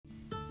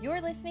You're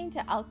listening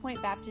to Elk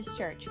Point Baptist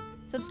Church.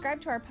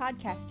 Subscribe to our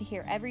podcast to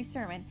hear every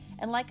sermon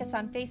and like us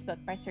on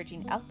Facebook by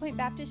searching Elk Point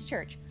Baptist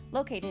Church,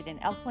 located in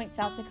Elk Point,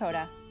 South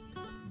Dakota.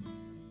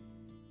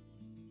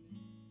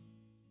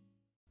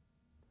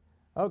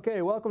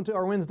 Okay, welcome to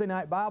our Wednesday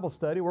night Bible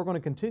study. We're going to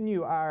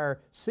continue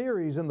our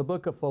series in the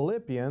book of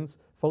Philippians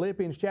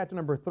chapter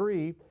number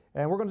 3,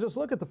 and we're going to just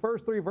look at the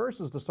first 3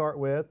 verses to start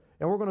with,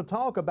 and we're going to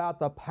talk about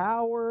the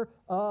power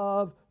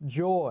of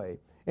joy.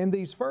 In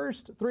these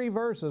first 3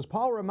 verses,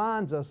 Paul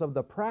reminds us of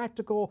the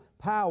practical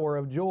power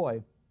of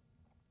joy.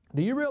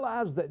 Do you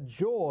realize that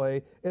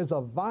joy is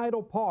a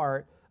vital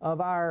part of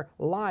our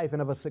life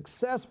and of a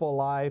successful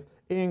life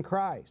in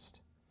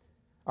Christ?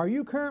 Are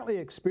you currently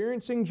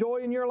experiencing joy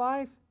in your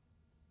life?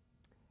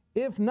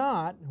 If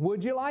not,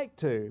 would you like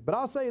to? But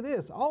I'll say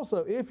this,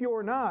 also, if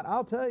you're not,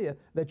 I'll tell you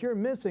that you're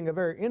missing a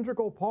very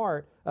integral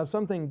part of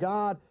something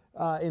God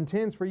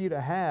intends for you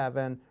to have.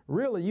 And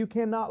really, you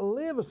cannot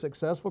live a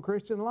successful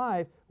Christian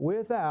life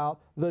without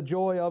the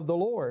joy of the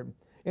Lord.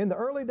 In the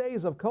early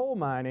days of coal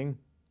mining,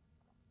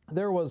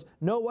 there was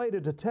no way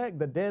to detect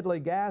the deadly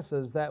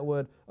gases that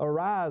would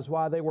arise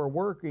while they were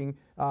working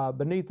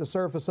beneath the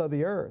surface of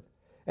the earth.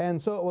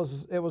 And so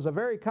it was a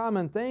very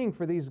common thing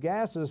for these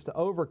gases to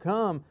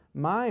overcome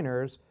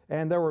miners,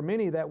 and there were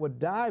many that would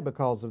die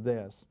because of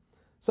this.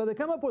 So they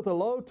come up with a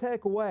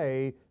low-tech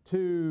way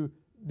to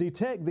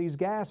detect these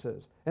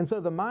gases. And so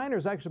the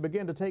miners actually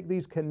began to take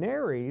these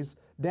canaries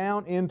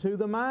down into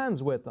the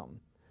mines with them.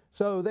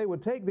 So they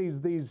would take these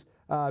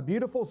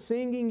beautiful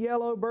singing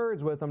yellow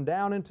birds with them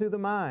down into the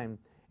mine.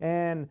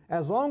 And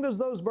as long as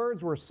those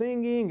birds were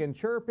singing and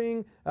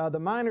chirping, the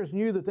miners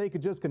knew that they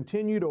could just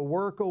continue to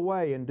work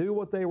away and do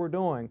what they were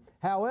doing.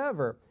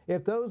 However,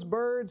 if those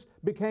birds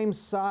became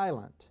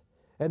silent,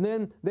 and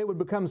then they would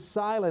become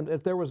silent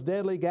if there was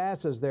deadly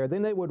gases there,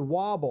 then they would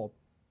wobble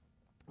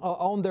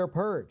on their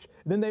perch.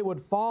 Then they would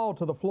fall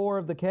to the floor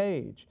of the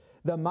cage.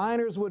 The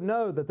miners would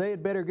know that they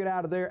had better get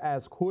out of there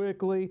as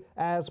quickly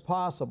as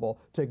possible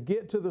to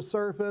get to the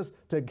surface,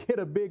 to get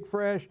a big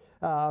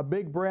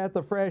breath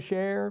of fresh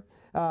air.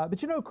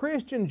 But you know,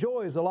 Christian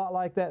joy is a lot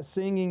like that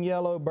singing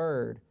yellow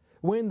bird.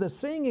 When the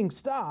singing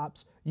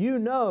stops, you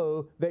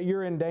know that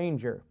you're in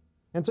danger.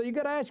 And so you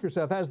got to ask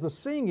yourself, has the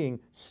singing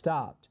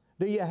stopped?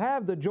 Do you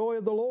have the joy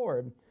of the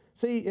Lord?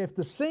 See, if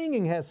the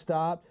singing has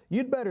stopped,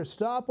 you'd better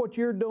stop what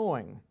you're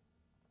doing.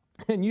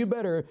 And you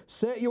better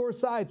set your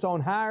sights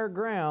on higher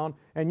ground,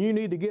 and you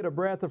need to get a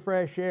breath of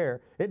fresh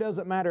air. It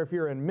doesn't matter if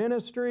you're in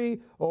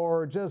ministry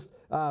or just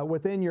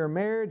within your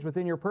marriage,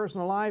 within your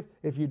personal life.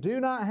 If you do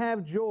not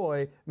have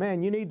joy,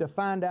 man, you need to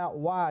find out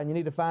why, and you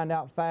need to find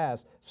out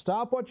fast.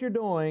 Stop what you're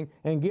doing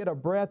and get a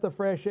breath of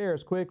fresh air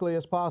as quickly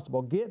as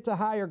possible. Get to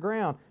higher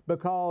ground,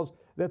 because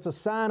that's a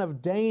sign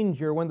of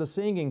danger when the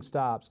singing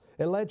stops.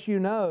 It lets you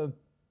know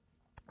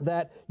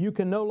that you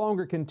can no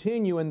longer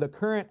continue in the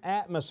current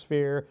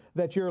atmosphere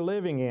that you're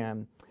living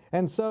in.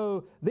 And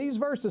so these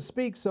verses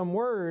speak some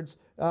words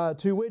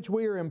to which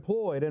we are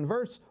employed. In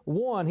verse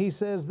 1, he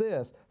says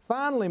this,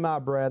 "Finally, my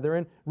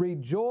brethren,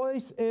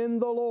 rejoice in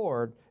the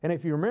Lord." And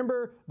if you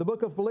remember the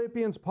book of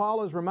Philippians,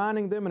 Paul is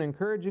reminding them and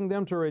encouraging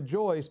them to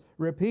rejoice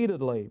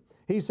repeatedly.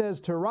 He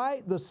says, "To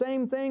write the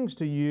same things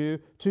to you,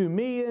 to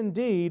me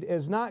indeed,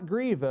 is not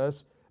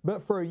grievous,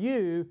 but for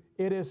you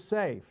it is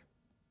safe.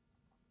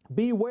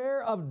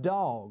 Beware of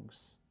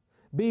dogs.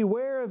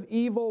 Beware of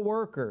evil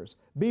workers.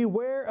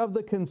 Beware of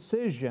the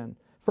concision.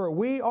 For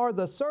we are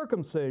the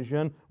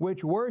circumcision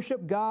which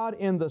worship God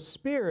in the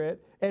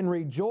Spirit and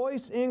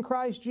rejoice in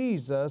Christ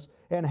Jesus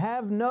and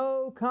have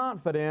no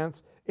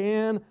confidence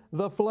in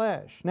the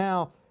flesh."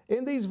 Now,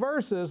 in these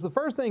verses, the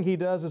first thing he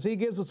does is he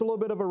gives us a little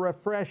bit of a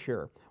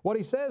refresher. What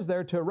he says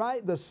there, "To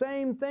write the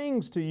same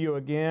things to you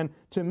again,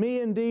 to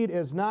me indeed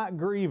is not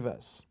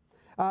grievous."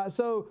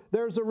 So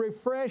there's a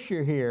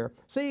refresher here.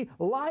 See,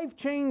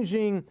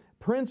 life-changing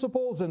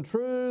principles and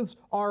truths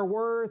are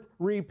worth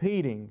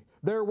repeating.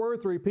 They're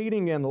worth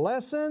repeating in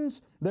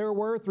lessons. They're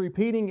worth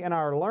repeating in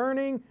our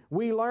learning.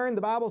 We learn,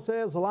 the Bible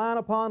says, line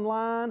upon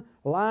line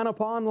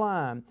upon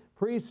line,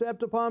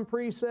 precept upon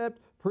precept,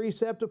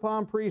 precept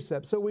upon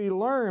precept. So we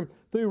learn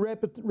through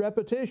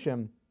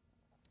repetition.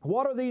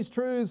 What are these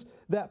truths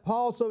that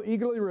Paul so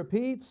eagerly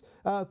repeats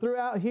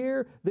throughout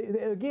here?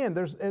 Again,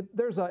 there's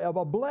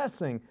a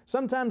blessing.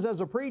 Sometimes as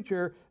a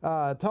preacher,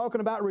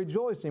 talking about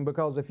rejoicing,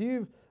 because if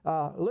you've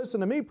listened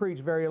to me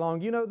preach very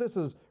long, you know this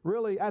is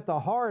really at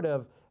the heart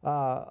of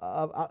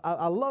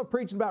I love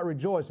preaching about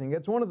rejoicing.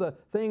 It's one of the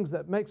things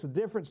that makes a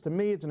difference to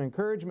me. It's an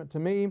encouragement to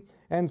me.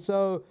 And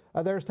so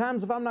there's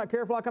times if I'm not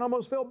careful, I can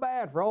almost feel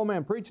bad for, oh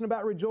man, preaching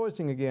about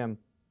rejoicing again.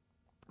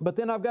 But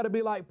then I've got to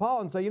be like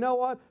Paul and say, you know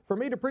what? For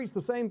me to preach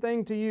the same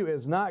thing to you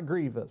is not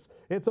grievous.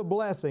 It's a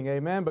blessing,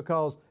 amen?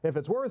 Because if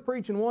it's worth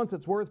preaching once,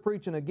 it's worth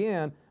preaching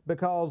again.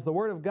 because the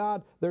Word of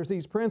God, there's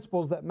these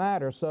principles that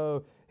matter.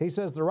 So he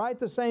says, to write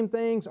the same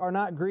things are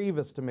not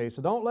grievous to me.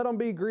 So don't let them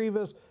be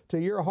grievous to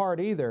your heart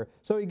either.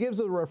 So he gives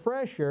a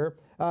refresher.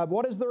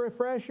 What is the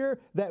refresher?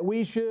 That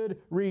we should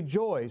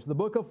rejoice. The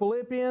book of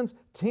Philippians,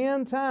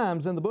 10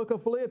 times in the book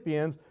of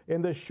Philippians,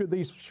 in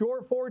these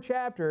short 4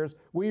 chapters,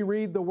 we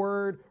read the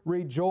word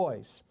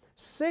rejoice.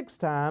 6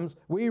 times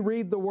we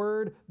read the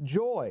word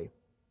joy.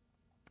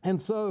 And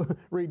so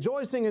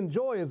rejoicing and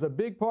joy is a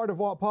big part of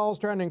what Paul's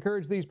trying to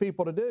encourage these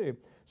people to do.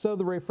 So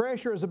the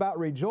refresher is about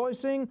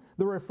rejoicing.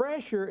 The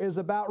refresher is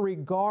about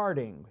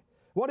regarding.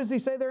 What does he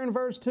say there in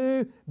verse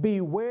 2?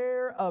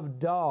 Beware of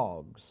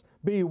dogs.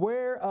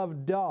 Beware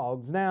of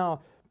dogs.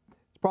 Now,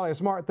 it's probably a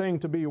smart thing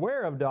to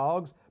beware of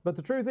dogs, but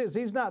the truth is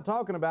he's not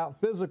talking about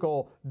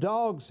physical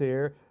dogs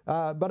here,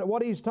 but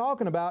what he's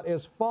talking about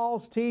is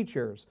false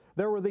teachers.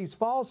 There were these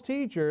false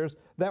teachers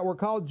that were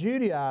called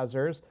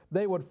Judaizers.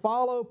 They would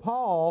follow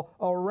Paul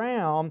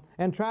around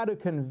and try to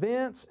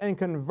convince and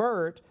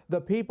convert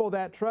the people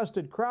that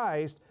trusted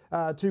Christ,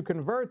 to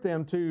convert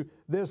them to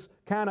this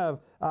kind of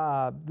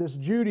this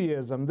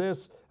Judaism,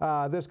 this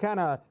kind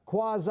of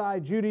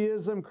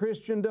quasi-Judaism,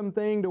 Christendom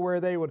thing, to where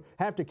they would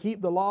have to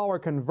keep the law or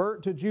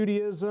convert to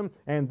Judaism,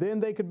 and then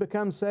they could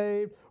become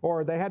saved,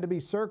 or they had to be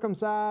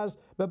circumcised.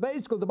 But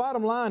basically, the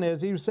bottom line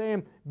is he was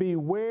saying,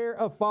 beware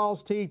of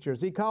false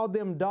teachers. He called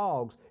them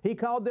dogs. He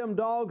called them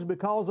dogs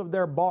because of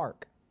their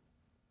bark,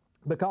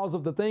 because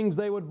of the things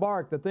they would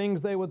bark, the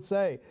things they would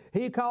say.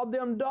 He called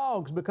them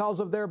dogs because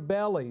of their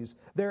bellies,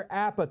 their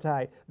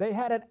appetite. They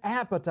had an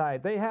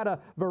appetite. They had a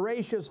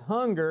voracious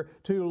hunger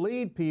to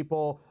lead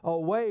people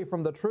away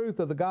from the truth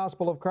of the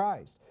gospel of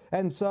Christ.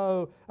 And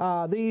so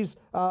these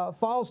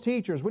false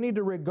teachers, we need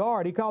to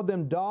regard. He called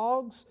them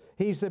dogs.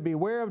 He said,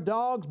 beware of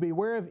dogs,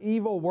 beware of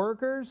evil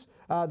workers.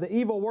 The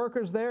evil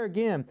workers there,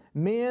 again,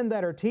 men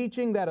that are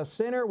teaching that a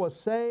sinner was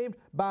saved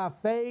by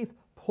faith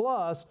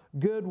plus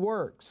good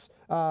works,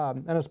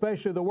 and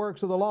especially the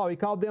works of the law. He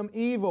called them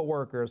evil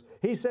workers.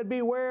 He said,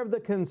 beware of the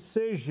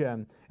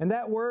concision. And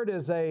that word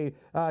is a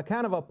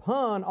kind of a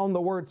pun on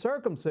the word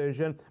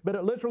circumcision, but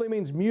it literally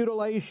means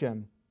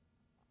mutilation.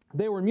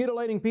 They were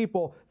mutilating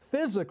people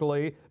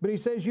physically, but he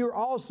says you're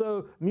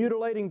also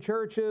mutilating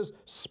churches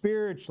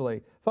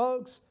spiritually.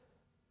 Folks,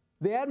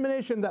 the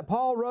admonition that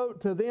Paul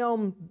wrote to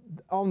them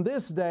on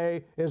this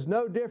day is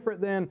no different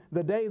than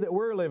the day that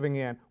we're living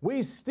in.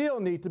 We still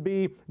need to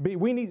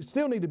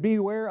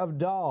beware of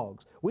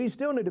dogs. We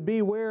still need to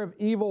beware of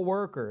evil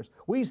workers.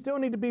 We still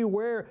need to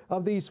beware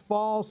of these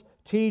false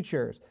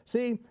teachers.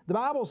 See, the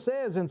Bible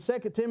says in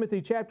 2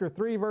 Timothy chapter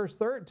 3, verse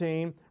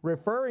 13,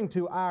 referring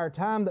to our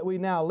time that we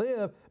now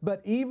live,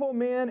 but evil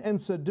men and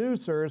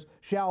seducers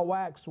shall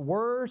wax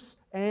worse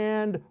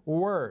and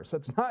worse.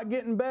 It's not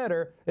getting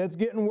better, it's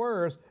getting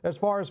worse as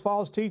far as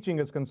false teaching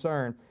is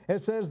concerned. It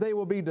says they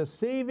will be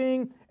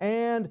deceiving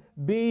and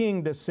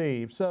being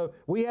deceived. So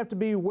we have to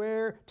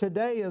beware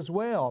today as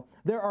well.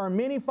 There are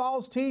many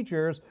false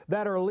teachers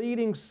that are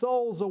leading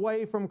souls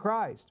away from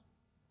Christ.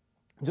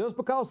 Just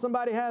because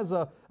somebody has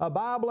a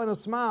Bible and a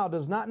smile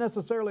does not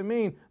necessarily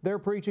mean they're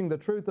preaching the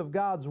truth of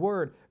God's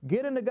Word.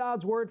 Get into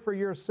God's Word for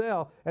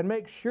yourself and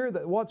make sure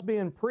that what's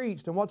being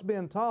preached and what's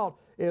being taught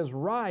is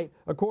right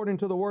according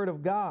to the Word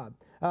of God.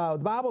 The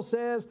Bible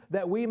says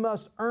that we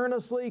must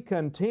earnestly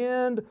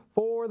contend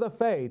for the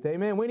faith.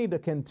 Amen. We need to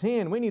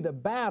contend. We need to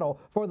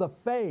battle for the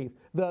faith,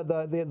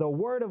 the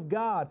Word of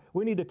God.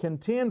 We need to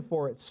contend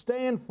for it,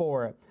 stand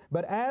for it.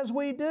 But as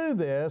we do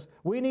this,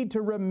 we need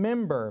to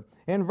remember.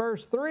 In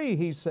verse 3,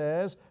 he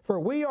says,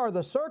 for we are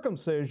the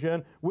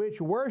circumcision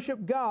which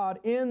worship God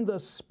in the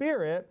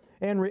Spirit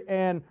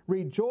and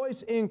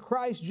rejoice in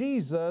Christ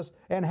Jesus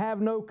and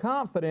have no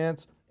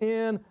confidence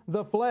in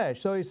the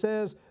flesh. So he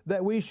says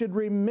that we should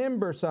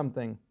remember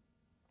something.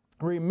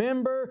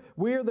 Remember,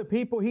 we are the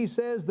people, he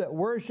says, that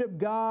worship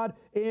God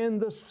in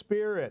the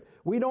Spirit.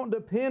 We don't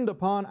depend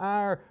upon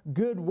our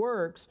good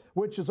works,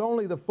 which is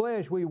only the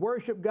flesh. We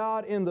worship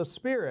God in the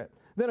Spirit.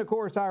 Then, of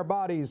course, our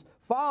bodies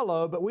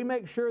follow, but we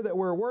make sure that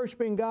we're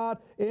worshiping God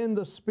in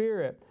the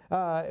Spirit.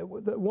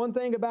 One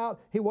thing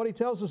about what he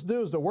tells us to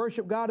do is to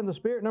worship God in the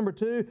Spirit. Number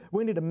 2,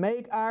 we need to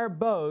make our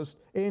boast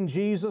in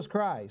Jesus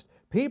Christ.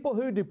 People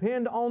who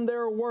depend on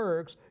their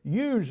works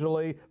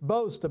usually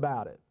boast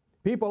about it.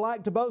 People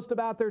like to boast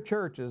about their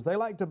churches. They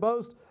like to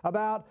boast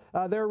about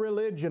their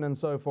religion and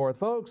so forth.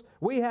 Folks,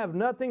 we have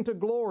nothing to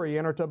glory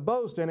in or to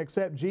boast in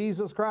except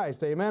Jesus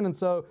Christ. Amen? And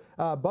so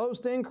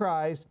boast in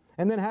Christ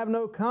and then have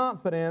no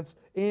confidence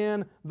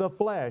in the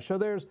flesh. So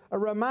there's a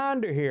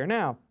reminder here.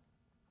 Now,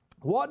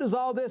 what does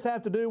all this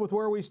have to do with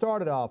where we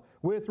started off,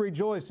 with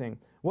rejoicing?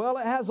 Well,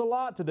 it has a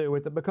lot to do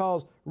with it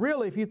because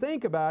really, if you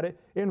think about it,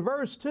 in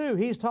verse 2,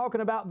 he's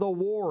talking about the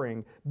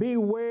warring.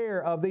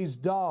 Beware of these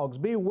dogs.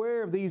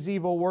 Beware of these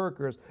evil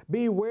workers.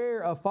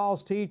 Beware of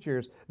false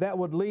teachers that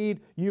would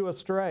lead you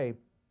astray.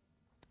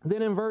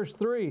 Then in verse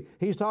 3,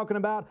 he's talking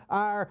about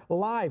our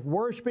life,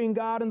 worshiping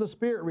God in the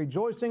Spirit,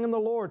 rejoicing in the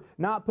Lord,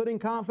 not putting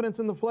confidence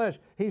in the flesh.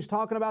 He's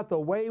talking about the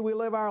way we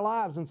live our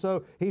lives. And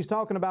so he's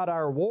talking about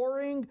our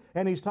warring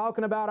and he's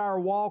talking about our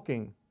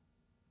walking.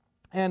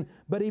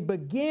 But he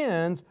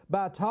begins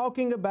by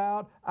talking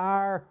about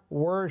our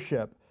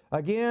worship.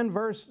 Again,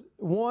 verse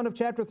 1 of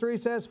chapter 3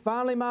 says,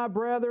 "Finally, my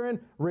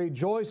brethren,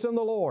 rejoice in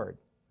the Lord."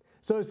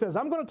 So it says,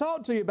 I'm going to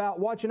talk to you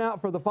about watching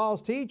out for the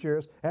false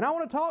teachers, and I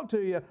want to talk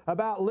to you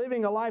about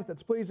living a life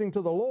that's pleasing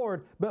to the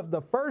Lord. But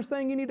the first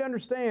thing you need to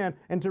understand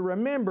and to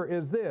remember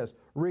is this: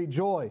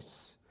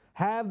 rejoice.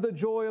 Have the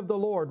joy of the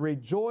Lord.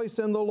 Rejoice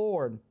in the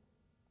Lord.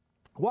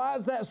 Why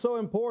is that so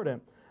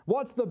important?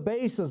 What's the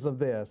basis of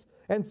this?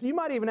 And so you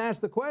might even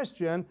ask the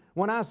question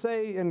when I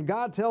say, and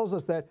God tells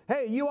us that,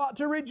 hey, you ought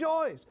to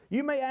rejoice.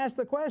 You may ask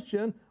the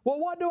question, well,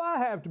 what do I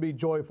have to be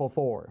joyful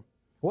for?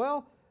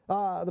 Well,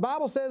 the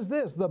Bible says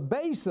this, the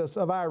basis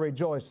of our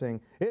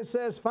rejoicing. It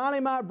says, "Finally,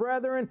 my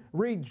brethren,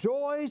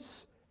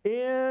 rejoice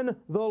in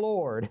the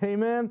Lord."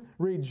 Amen?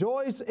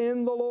 Rejoice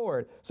in the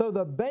Lord. So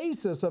the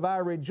basis of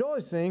our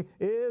rejoicing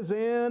is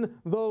in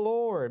the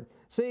Lord.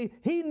 See,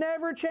 He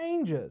never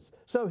changes.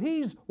 So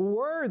He's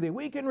worthy.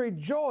 We can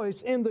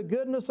rejoice in the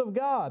goodness of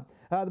God.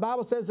 The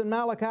Bible says in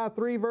Malachi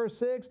 3 verse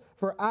 6,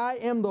 "For I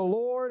am the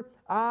Lord,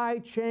 I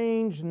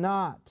change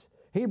not."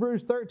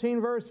 Hebrews 13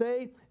 verse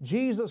 8,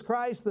 "Jesus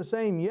Christ the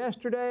same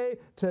yesterday,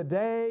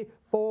 today,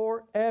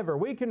 forever."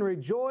 We can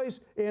rejoice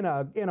in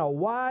a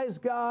wise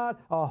God,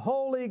 a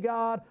holy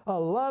God, a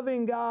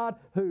loving God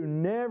who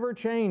never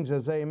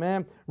changes.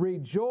 Amen.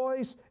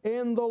 Rejoice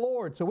in the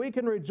Lord. So we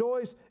can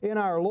rejoice in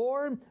our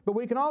Lord, but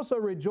we can also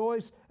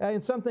rejoice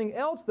in something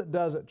else that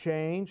doesn't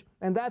change,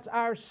 and that's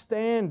our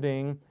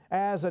standing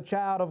as a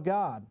child of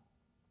God.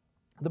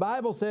 The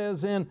Bible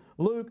says in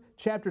Luke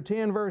chapter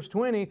 10 verse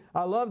 20,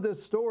 I love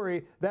this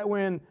story, that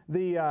when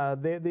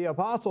the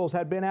apostles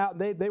had been out,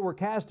 they were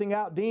casting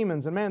out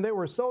demons, and man, they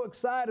were so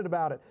excited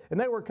about it. And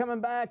they were coming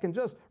back and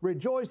just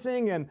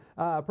rejoicing and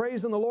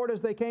praising the Lord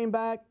as they came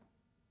back.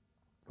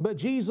 But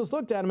Jesus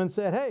looked at them and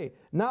said, "Hey,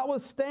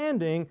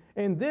 notwithstanding,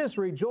 in this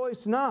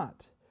rejoice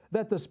not,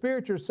 that the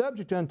spirits are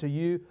subject unto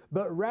you,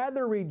 but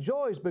rather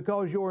rejoice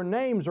because your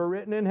names are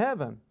written in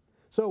heaven."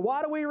 So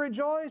why do we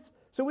rejoice?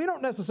 So we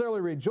don't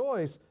necessarily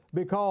rejoice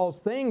because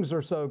things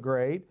are so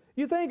great.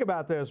 You think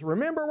about this.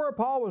 Remember where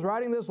Paul was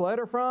writing this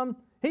letter from?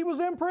 He was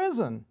in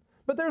prison.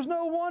 But there's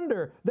no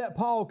wonder that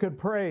Paul could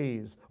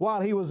praise while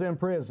he was in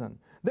prison.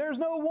 There's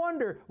no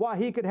wonder why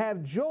he could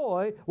have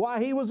joy while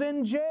he was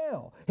in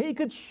jail. He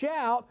could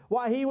shout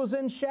while he was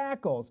in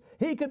shackles.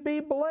 He could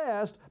be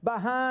blessed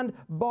behind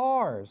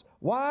bars.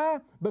 Why?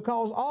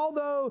 Because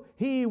although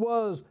he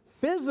was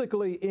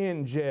physically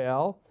in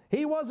jail,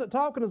 he wasn't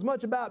talking as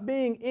much about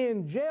being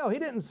in jail. He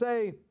didn't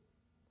say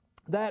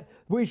that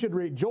we should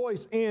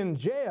rejoice in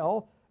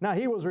jail. Now,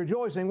 he was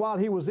rejoicing while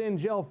he was in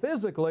jail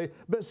physically,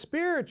 but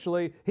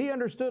spiritually, he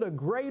understood a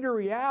greater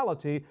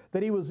reality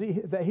that he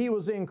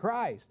was in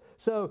Christ.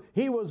 So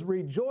he was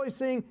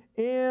rejoicing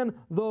in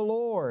the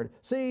Lord.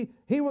 See,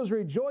 he was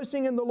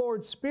rejoicing in the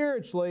Lord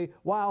spiritually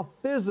while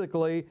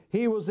physically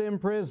he was in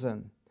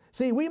prison.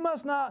 See, we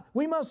must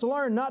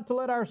learn not to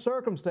let our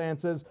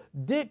circumstances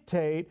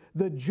dictate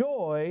the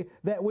joy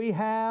that we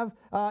have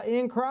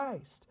in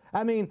Christ.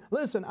 I mean,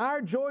 listen,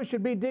 our joy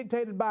should be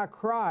dictated by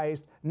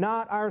Christ,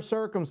 not our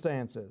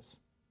circumstances.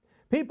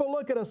 People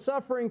look at a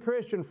suffering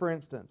Christian, for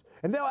instance,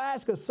 and they'll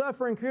ask a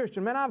suffering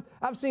Christian, man,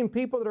 I've seen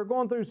people that are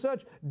going through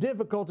such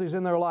difficulties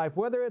in their life,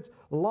 whether it's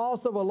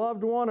loss of a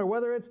loved one or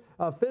whether it's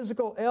a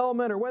physical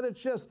ailment or whether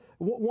it's just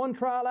one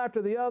trial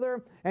after the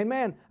other. And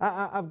man,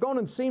 I've gone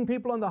and seen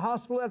people in the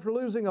hospital after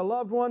losing a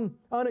loved one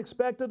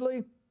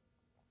unexpectedly.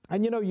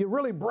 And you know, you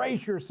really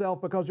brace yourself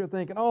because you're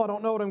thinking, oh, I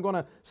don't know what I'm going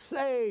to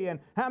say and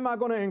how am I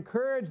going to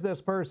encourage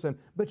this person?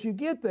 But you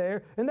get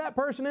there and that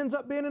person ends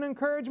up being an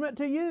encouragement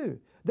to you.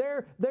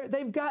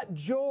 They've got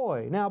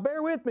joy. Now,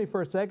 bear with me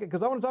for a second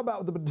because I want to talk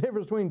about the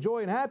difference between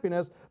joy and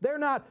happiness. They're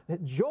not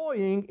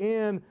joying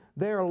in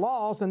their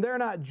loss and they're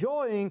not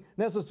joying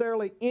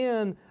necessarily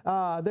in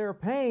their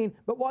pain,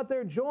 but what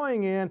they're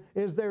joying in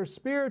is their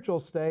spiritual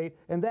state,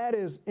 and that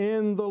is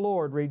in the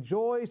Lord.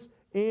 Rejoice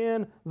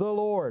in the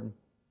Lord.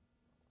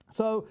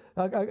 So,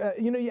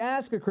 you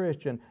ask a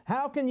Christian,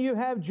 how can you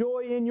have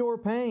joy in your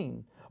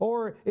pain?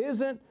 Or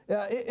isn't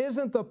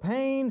the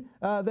pain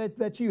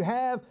that you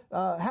have,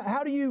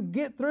 how do you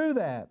get through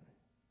that?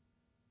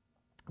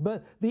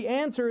 But the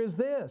answer is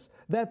this,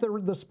 that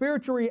the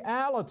spiritual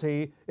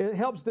reality, it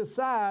helps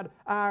decide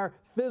our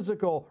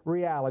physical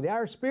reality,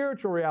 our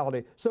spiritual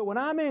reality. So when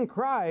I'm in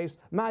Christ,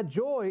 my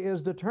joy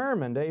is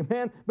determined,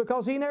 amen,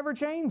 because He never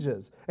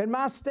changes. And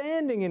my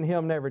standing in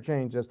Him never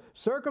changes.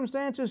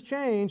 Circumstances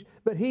change,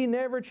 but He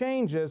never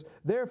changes.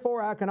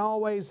 Therefore, I can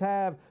always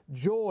have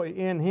joy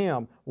in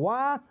Him.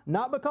 Why?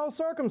 Not because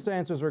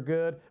circumstances are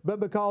good, but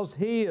because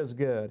He is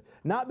good.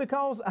 Not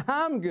because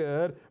I'm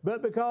good,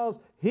 but because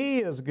He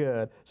is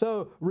good.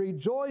 So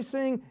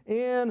rejoicing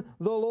in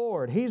the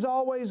Lord. He's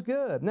always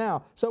good.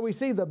 Now, so we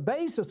see the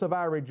basis of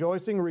our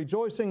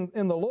rejoicing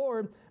in the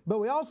Lord, but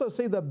we also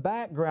see the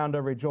background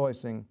of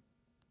rejoicing.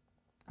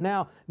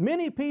 Now,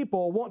 many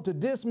people want to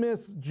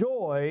dismiss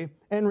joy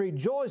and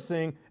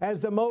rejoicing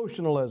as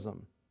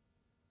emotionalism.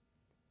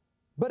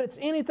 But it's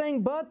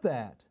anything but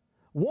that.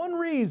 One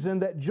reason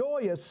that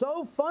joy is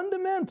so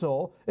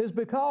fundamental is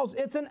because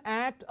it's an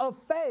act of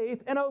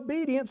faith and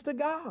obedience to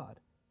God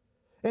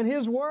and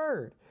His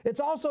Word. It's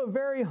also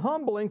very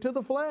humbling to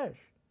the flesh.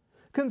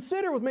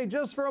 Consider with me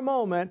just for a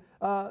moment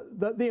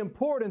the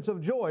importance of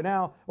joy.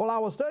 Now, while I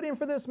was studying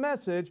for this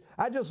message,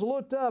 I just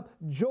looked up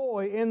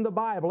joy in the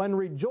Bible and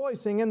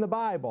rejoicing in the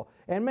Bible.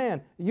 And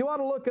man, you ought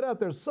to look it up.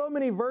 There's so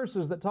many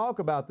verses that talk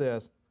about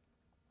this.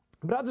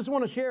 But I just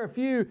want to share a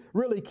few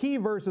really key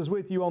verses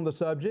with you on the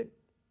subject.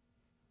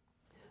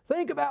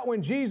 Think about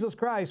when Jesus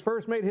Christ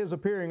first made His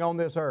appearing on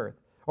this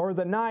earth, or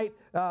the night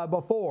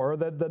before, or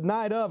the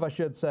night of, I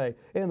should say.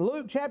 In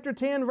Luke chapter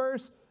 2,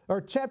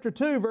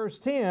 verse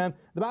 10,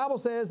 the Bible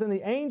says, "And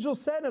the angel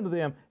said unto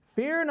them,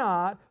 Fear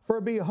not,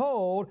 for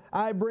behold,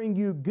 I bring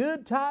you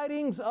good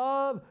tidings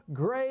of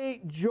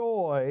great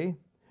joy,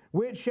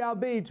 which shall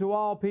be to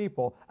all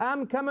people."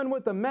 I'm coming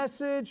with a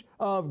message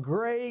of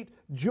great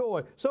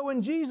joy. So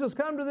when Jesus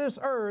came to this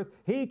earth,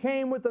 He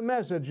came with the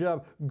message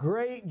of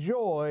great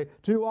joy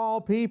to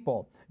all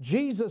people.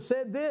 Jesus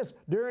said this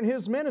during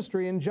His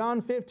ministry in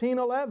John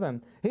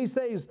 15:11. He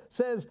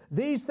says,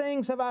 "These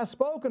things have I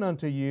spoken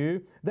unto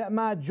you, that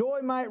my joy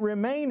might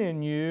remain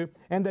in you,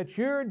 and that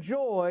your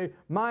joy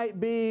might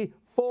be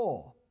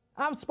full."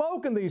 I've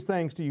spoken these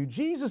things to you.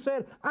 Jesus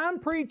said, I'm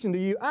preaching to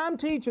you, I'm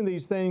teaching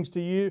these things to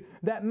you,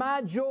 that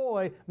my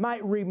joy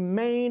might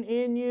remain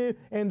in you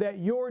and that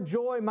your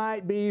joy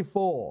might be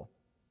full.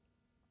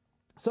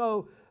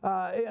 So,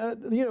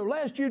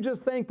 lest you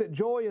just think that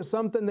joy is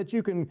something that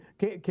you can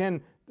take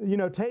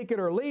it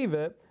or leave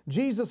it.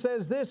 Jesus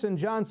says this in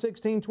John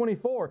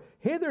 16:24,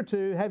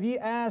 "Hitherto have ye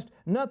asked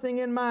nothing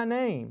in my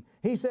name."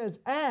 He says,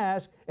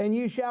 "Ask, and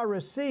you shall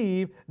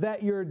receive,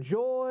 that your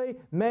joy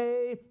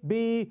may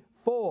be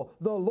full."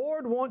 The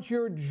Lord wants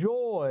your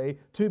joy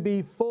to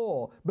be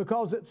full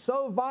because it's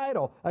so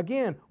vital.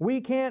 Again,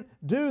 we can't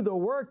do the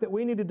work that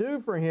we need to do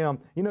for Him.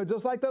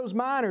 Just like those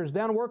miners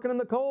down working in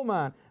the coal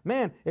mine.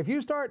 Man, if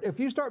you start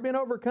being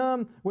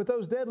overcome with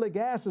those deadly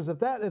gases, if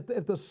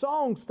the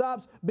song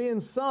stops being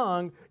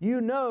sung,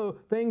 you know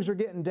things are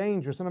getting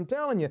dangerous. And I'm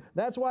telling you,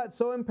 that's why it's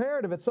so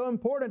imperative. It's so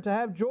important to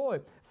have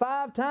joy.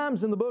 5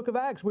 times in the book of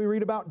Acts, we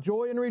read about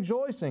joy and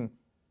rejoicing.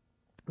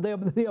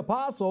 The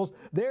apostles,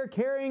 they're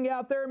carrying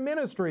out their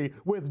ministry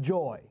with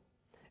joy.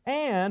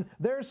 And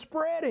they're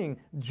spreading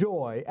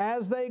joy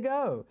as they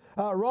go.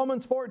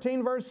 Romans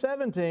 14, verse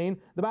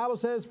 17, the Bible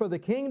says, "For the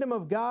kingdom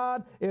of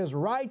God is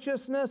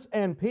righteousness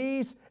and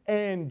peace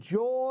and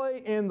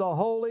joy in the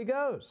Holy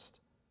Ghost."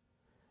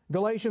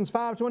 Galatians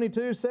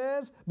 5:22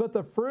 says, "But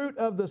the fruit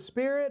of the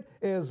Spirit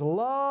is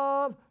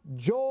love,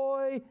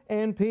 joy,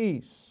 and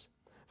peace."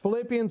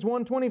 Philippians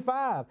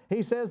 1:25,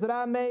 he says that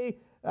I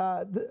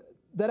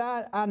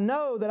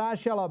know that I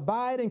shall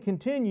abide and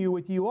continue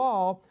with you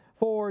all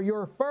for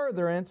your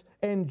furtherance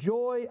and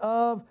joy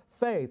of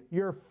faith.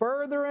 Your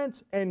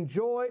furtherance and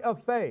joy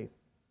of faith.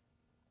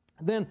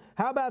 Then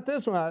how about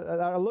this one?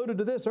 I alluded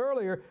to this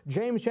earlier.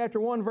 James chapter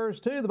 1 verse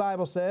 2, the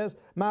Bible says,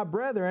 "My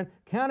brethren,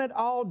 count it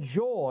all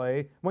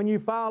joy when you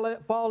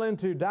fall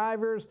into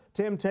divers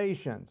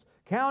temptations."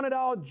 Count it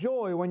all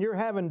joy when you're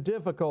having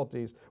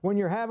difficulties, when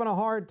you're having a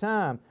hard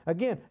time.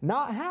 Again,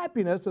 not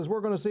happiness, as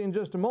we're going to see in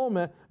just a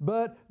moment,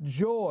 but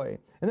joy.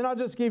 And then I'll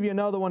just give you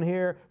another one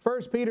here.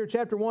 1 Peter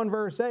chapter 1,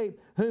 verse 8,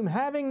 "Whom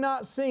having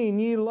not seen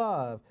ye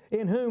love,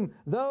 in whom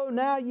though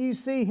now ye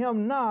see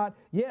Him not,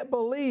 yet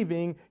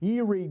believing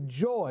ye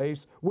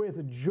rejoice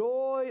with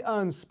joy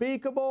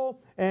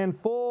unspeakable and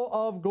full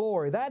of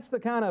glory." That's the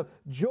kind of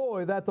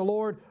joy that the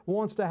Lord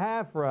wants to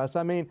have for us.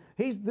 I mean,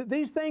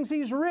 these things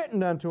He's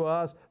written unto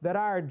us that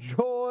our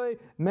joy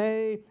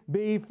may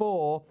be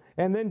full.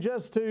 And then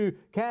just to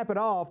cap it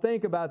off,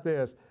 think about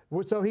this.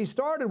 So He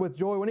started with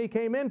joy when He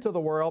came into the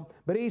world,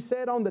 but He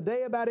said on the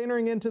day about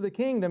entering into the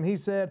kingdom, He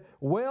said,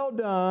 "Well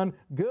done,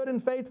 good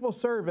and faithful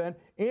servant,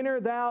 enter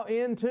thou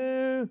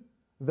into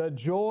the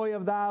joy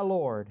of thy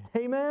Lord."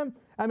 Amen?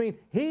 I mean,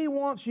 He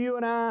wants you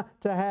and I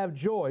to have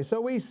joy.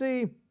 So we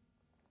see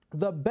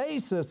the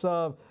basis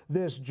of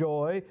this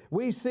joy.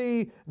 We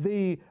see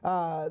the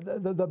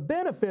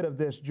benefit of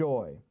this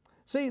joy.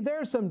 See,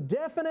 there's some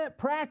definite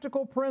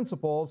practical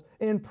principles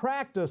in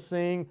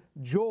practicing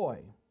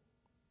joy.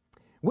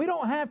 We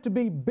don't have to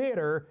be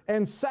bitter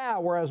and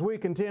sour as we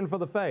contend for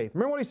the faith.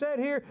 Remember what He said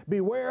here?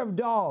 Beware of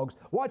dogs.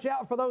 Watch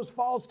out for those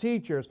false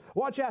teachers.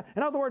 Watch out.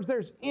 In other words,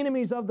 there's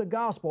enemies of the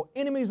gospel,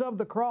 enemies of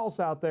the cross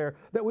out there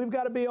that we've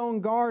got to be on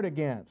guard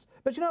against.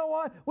 But you know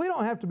what? We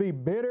don't have to be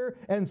bitter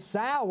and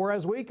sour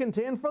as we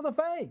contend for the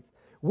faith.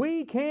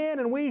 We can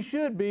and we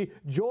should be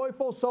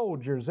joyful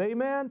soldiers.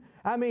 Amen?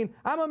 I mean,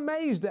 I'm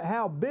amazed at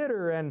how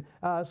bitter and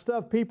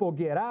stuff people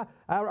get. I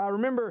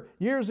remember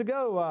years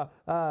ago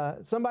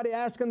somebody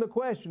asking the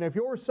question, if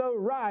you're so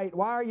right,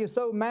 why are you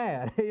so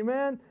mad?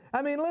 Amen?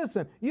 I mean,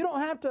 listen, you don't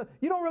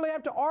really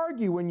have to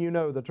argue when you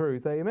know the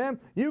truth. Amen?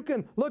 You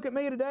can look at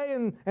me today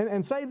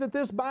and say that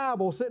this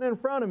Bible sitting in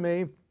front of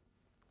me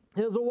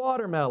is a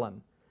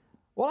watermelon.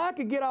 Well, I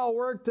could get all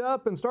worked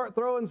up and start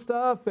throwing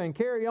stuff and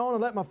carry on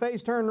and let my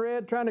face turn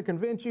red trying to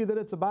convince you that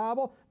it's a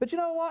Bible. But you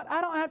know what? I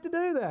don't have to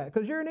do that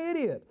because you're an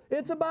idiot.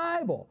 It's a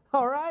Bible,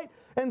 all right?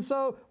 And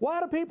so why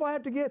do people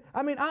have to get,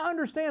 I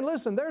understand,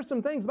 listen, there's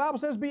some things, the Bible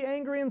says be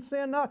angry and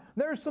sin not.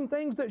 There's some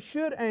things that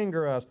should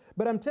anger us.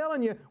 But I'm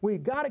telling you,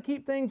 we've got to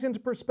keep things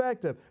into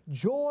perspective.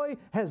 Joy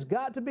has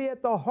got to be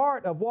at the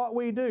heart of what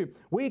we do.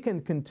 We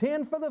can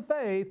contend for the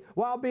faith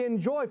while being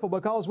joyful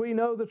because we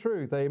know the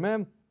truth.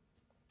 Amen?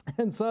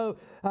 And so,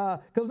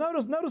 because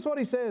notice what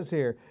he says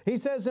here. He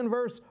says in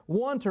verse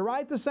 1, to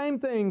write the same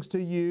things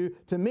to you,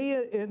 to me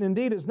it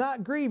indeed is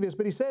not grievous,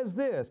 but he says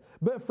this,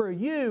 but for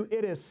you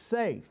it is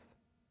safe.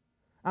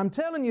 I'm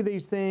telling you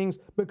these things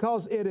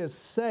because it is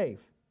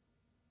safe.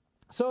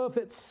 So if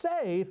it's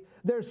safe,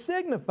 they're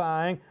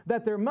signifying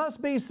that there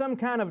must be some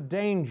kind of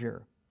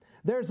danger.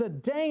 There's a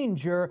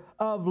danger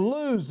of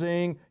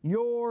losing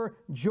your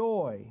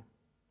joy.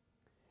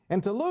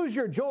 And to lose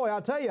your joy,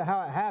 I'll tell you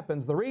how it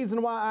happens. The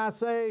reason why I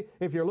say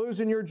if you're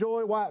losing your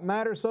joy, why it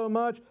matters so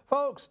much,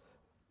 folks,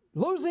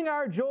 losing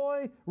our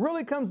joy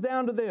really comes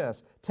down to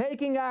this,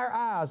 taking our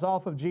eyes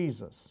off of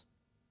Jesus.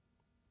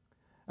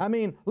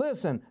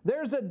 Listen,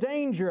 there's a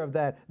danger of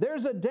that.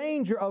 There's a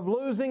danger of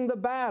losing the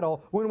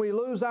battle when we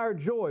lose our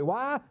joy.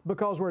 Why?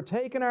 Because we're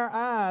taking our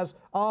eyes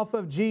off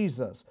of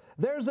Jesus.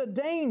 There's a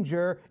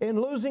danger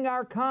in losing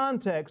our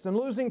context and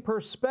losing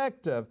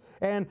perspective.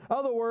 In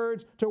other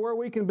words, to where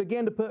we can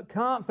begin to put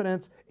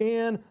confidence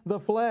in the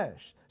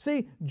flesh.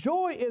 See,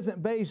 joy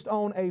isn't based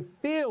on a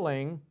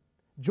feeling.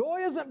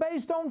 Joy isn't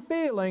based on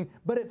feeling,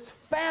 but it's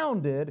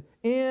founded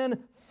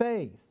in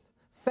faith.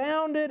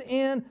 Founded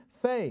in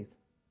faith.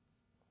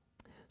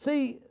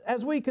 See,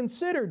 as we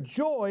consider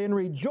joy and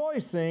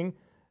rejoicing,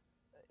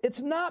 it's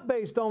not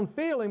based on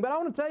feeling, but I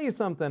want to tell you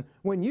something.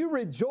 When you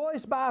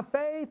rejoice by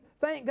faith,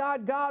 thank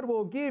God, God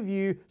will give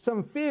you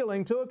some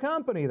feeling to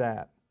accompany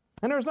that.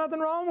 And there's nothing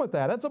wrong with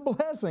that. That's a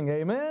blessing,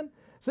 amen?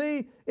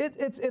 See, joy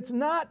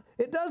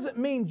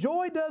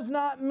does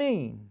not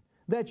mean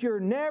that you're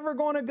never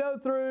going to go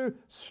through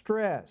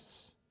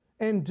stress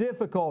and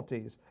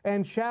difficulties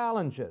and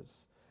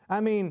challenges.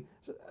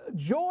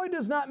 Joy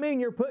does not mean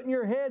you're putting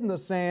your head in the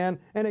sand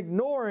and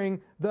ignoring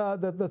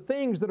the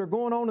things that are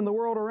going on in the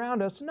world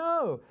around us.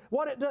 No.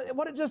 What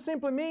it just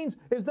simply means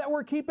is that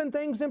we're keeping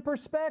things in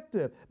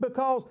perspective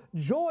because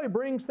joy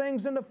brings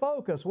things into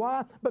focus.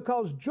 Why?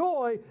 Because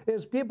joy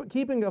is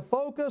keeping a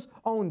focus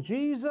on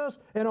Jesus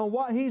and on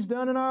what He's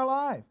done in our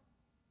life.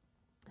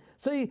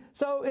 See,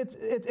 so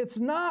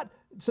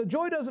so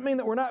joy doesn't mean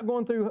that we're not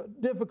going through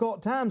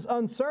difficult times,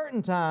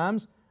 uncertain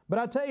times. But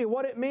I tell you,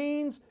 what it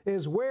means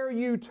is where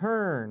you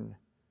turn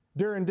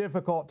during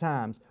difficult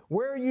times,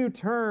 where you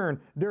turn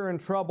during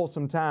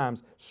troublesome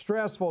times,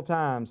 stressful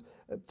times,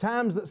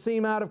 times that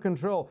seem out of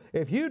control.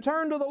 If you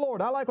turn to the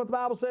Lord, I like what the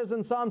Bible says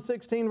in Psalm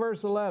 16,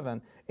 verse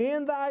 11,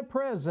 in Thy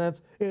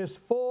presence is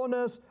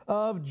fullness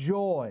of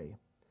joy.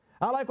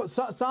 I like what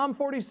Psalm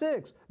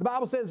 46, the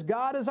Bible says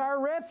God is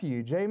our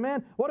refuge,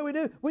 amen? What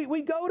do?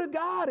 We go to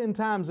God in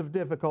times of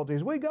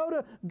difficulties. We go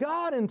to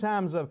God in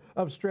times of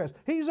stress.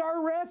 He's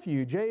our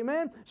refuge,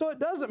 amen? So it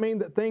doesn't mean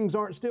that things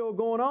aren't still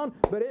going on,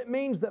 but it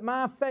means that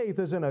my faith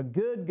is in a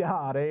good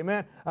God,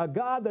 amen? A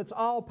God that's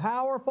all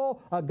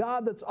powerful, a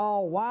God that's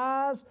all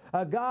wise,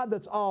 a God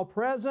that's all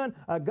present,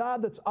 a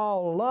God that's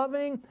all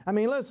loving.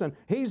 Listen,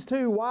 He's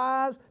too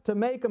wise to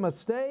make a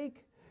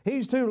mistake.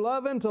 He's too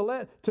loving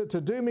to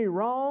do me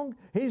wrong.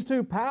 He's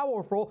too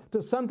powerful to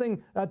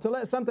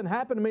let something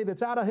happen to me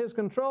that's out of His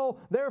control.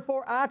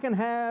 Therefore, I can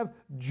have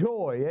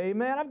joy.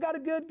 Amen. I've got a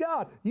good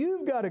God.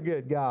 You've got a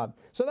good God.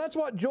 So that's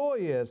what joy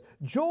is.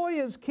 Joy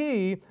is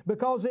key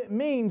because it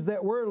means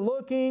that we're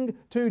looking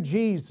to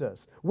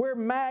Jesus. We're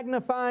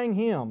magnifying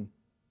Him.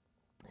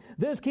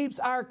 This keeps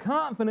our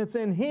confidence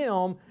in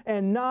Him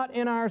and not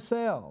in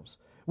ourselves.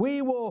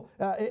 We will,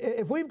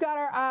 if we've got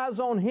our eyes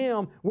on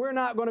Him, we're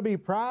not going to be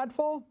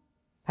prideful,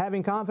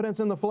 having confidence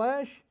in the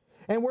flesh,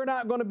 and we're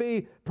not going to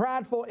be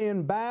prideful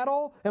in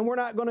battle, and we're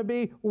not going to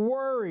be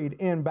worried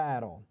in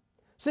battle.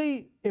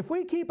 See, if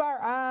we keep our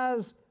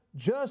eyes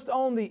just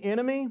on the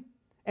enemy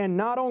and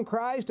not on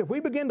Christ, if we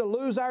begin to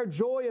lose our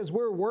joy as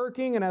we're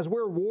working and as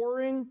we're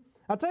warring,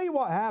 I'll tell you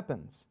what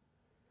happens.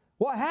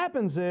 What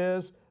happens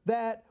is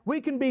that we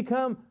can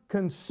become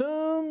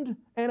consumed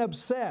and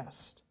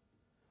obsessed.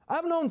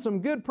 I've known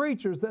some good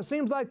preachers that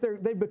seems like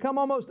they've become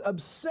almost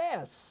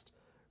obsessed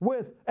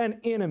with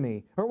an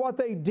enemy or what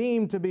they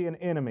deem to be an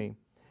enemy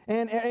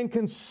and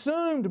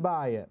consumed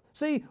by it.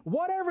 See,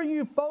 whatever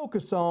you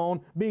focus on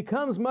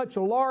becomes much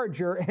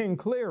larger and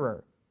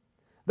clearer.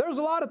 There's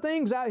a lot of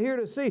things out here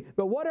to see,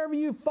 but whatever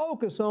you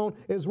focus on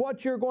is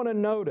what you're going to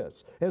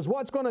notice, is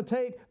what's going to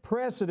take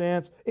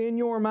precedence in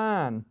your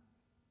mind.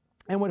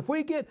 And if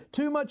we get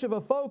too much of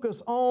a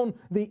focus on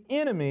the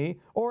enemy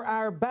or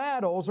our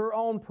battles or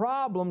on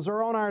problems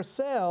or on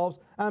ourselves,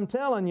 I'm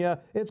telling you,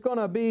 it's going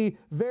to be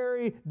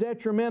very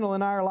detrimental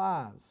in our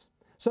lives.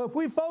 So if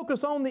we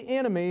focus on the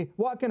enemy,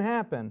 what can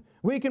happen?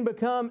 We can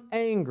become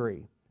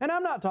angry. And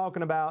I'm not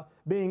talking about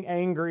being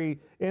angry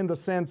in the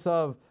sense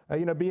of,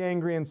 be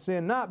angry and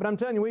sin not, but I'm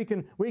telling you,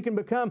 we can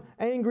become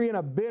angry in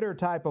a bitter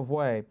type of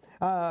way.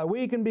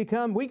 We can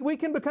become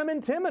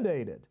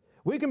intimidated.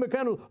 We can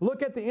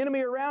look at the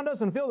enemy around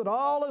us and feel that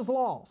all is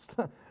lost.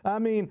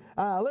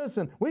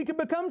 Listen, we can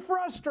become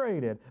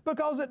frustrated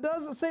because it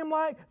doesn't seem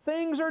like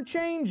things are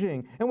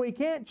changing, and we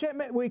can't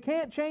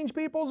change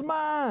people's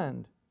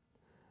mind.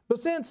 But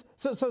since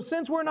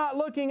we're not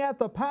looking at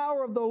the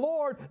power of the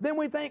Lord, then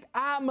we think,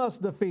 I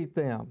must defeat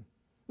them.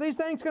 These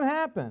things can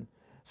happen.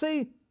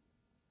 See,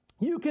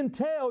 you can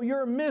tell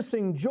you're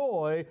missing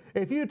joy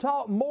if you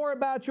talk more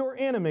about your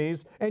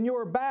enemies and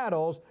your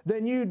battles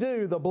than you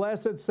do the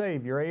blessed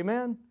Savior.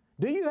 Amen?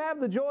 Do you have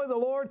the joy of the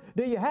Lord?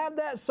 Do you have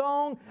that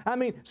song?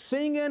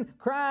 Singing,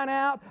 crying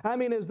out.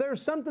 Is there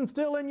something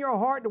still in your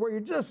heart to where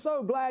you're just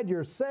so glad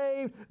you're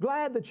saved,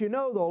 glad that you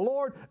know the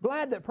Lord,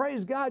 glad that,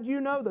 praise God,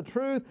 you know the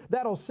truth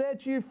that'll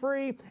set you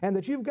free, and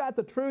that you've got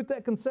the truth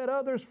that can set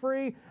others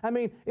free?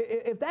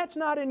 If that's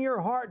not in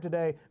your heart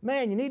today,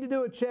 man, you need to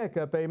do a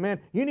checkup, amen.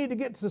 You need to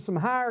get to some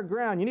higher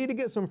ground. You need to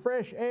get some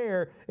fresh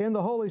air in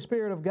the Holy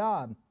Spirit of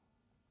God.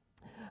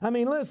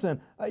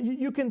 Listen,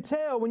 you can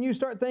tell when you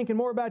start thinking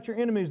more about your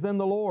enemies than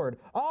the Lord.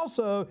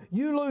 Also,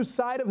 you lose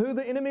sight of who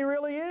the enemy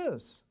really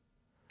is.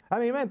 I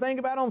think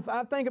about on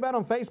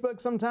Facebook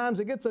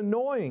sometimes, it gets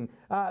annoying.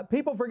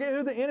 People forget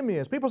who the enemy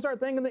is. People start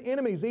thinking the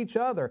enemy's each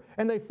other,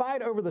 and they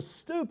fight over the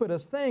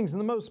stupidest things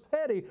and the most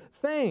petty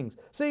things.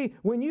 See,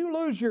 when you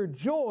lose your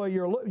joy,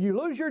 you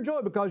lose your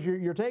joy because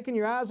you're taking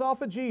your eyes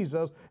off of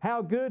Jesus,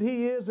 how good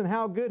He is and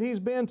how good He's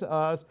been to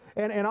us,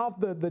 and off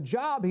the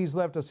job He's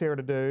left us here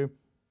to do.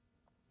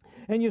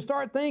 And you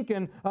start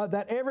thinking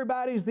that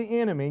everybody's the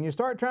enemy, and you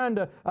start trying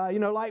to,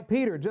 like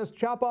Peter, just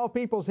chop off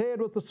people's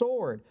head with the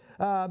sword.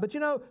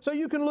 So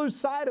you can lose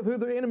sight of who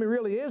the enemy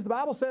really is. The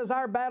Bible says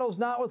our battle's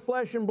not with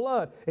flesh and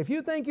blood. If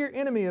you think your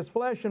enemy is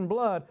flesh and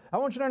blood, I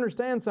want you to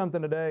understand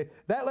something today.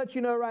 That lets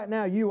you know right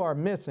now you are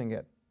missing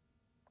it.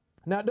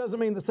 Now, it doesn't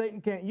mean that Satan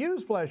can't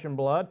use flesh and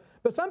blood,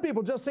 but some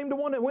people just seem to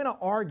want to win an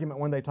argument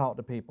when they talk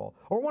to people,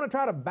 or want to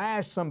try to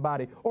bash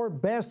somebody or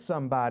best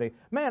somebody.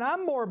 Man,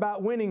 I'm more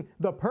about winning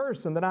the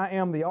person than I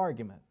am the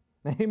argument.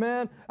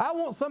 Amen.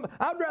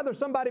 I'd rather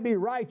somebody be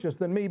righteous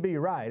than me be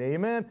right.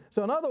 Amen.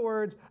 So in other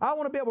words, I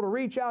want to be able to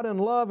reach out in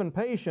love and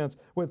patience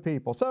with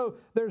people. So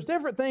there's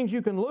different things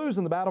you can lose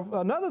in the battle.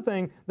 Another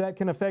thing that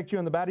can affect you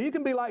in the battle, you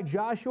can be like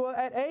Joshua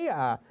at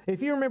Ai.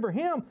 If you remember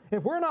him,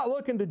 if we're not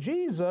looking to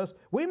Jesus,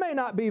 we may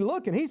not be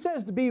looking. He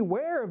says to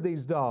beware of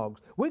these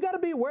dogs. We got to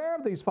beware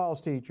of these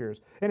false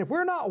teachers. And if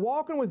we're not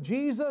walking with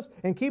Jesus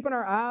and keeping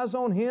our eyes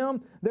on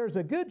Him, there's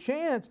a good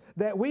chance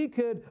that we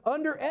could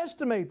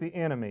underestimate the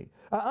enemy.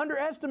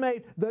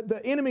 Underestimate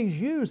the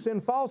enemy's use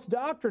in false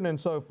doctrine and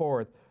so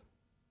forth.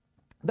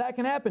 That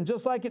can happen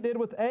just like it did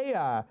with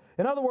Ai.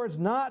 In other words,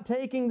 not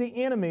taking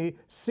the enemy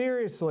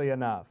seriously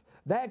enough.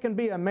 That can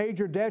be a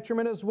major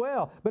detriment as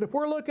well. But if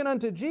we're looking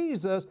unto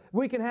Jesus,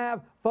 we can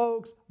have,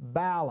 folks,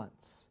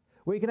 balance.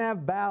 We can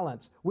have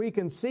balance. We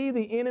can see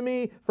the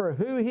enemy for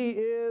who he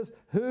is,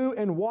 who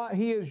and what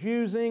he is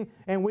using,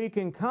 and we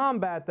can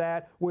combat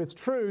that with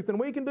truth, and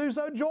we can do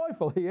so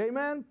joyfully.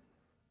 Amen?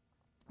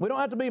 We don't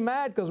have to be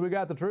mad because we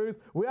got the truth.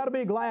 We ought to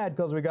be glad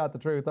because we got the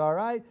truth, all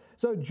right?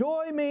 So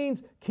joy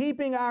means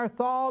keeping our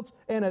thoughts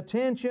and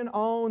attention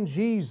on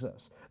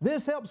Jesus.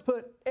 This helps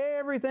put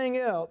everything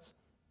else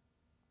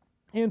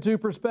into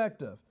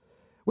perspective.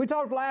 We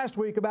talked last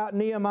week about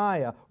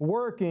Nehemiah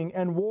working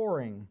and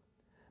warring.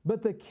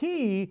 But the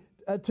key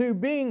to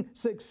being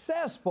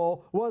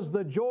successful was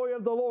the joy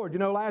of the Lord.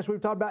 Last week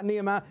we talked about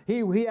Nehemiah.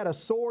 He had a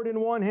sword in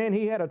one hand.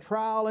 He had a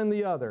trowel in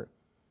the other.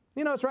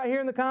 It's right here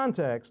in the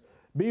context.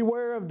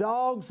 Beware of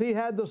dogs. He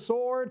had the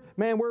sword.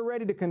 Man, we're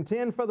ready to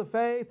contend for the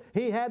faith.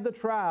 He had the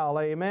trowel,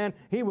 amen.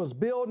 He was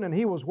building and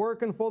he was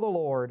working for the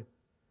Lord.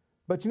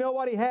 But you know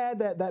what he had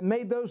that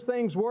made those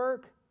things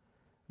work?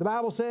 The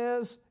Bible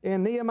says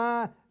in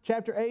Nehemiah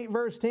chapter 8,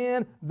 verse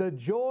 10, the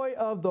joy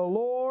of the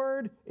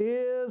Lord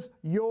is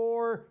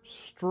your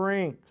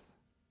strength.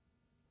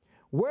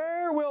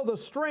 Where will the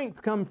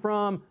strength come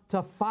from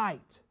to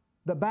fight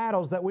the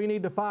battles that we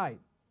need to fight?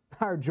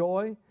 Our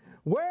joy.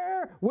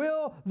 Where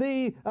will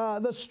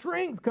the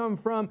strength come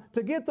from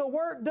to get the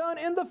work done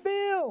in the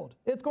field?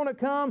 It's going to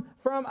come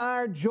from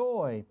our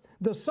joy.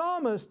 The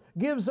psalmist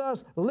gives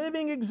us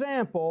living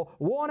example,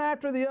 one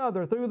after the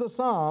other through the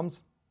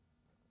Psalms,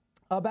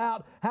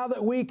 about how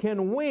that we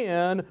can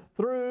win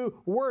through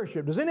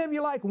worship. Does any of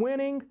you like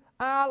winning?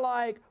 I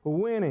like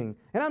winning.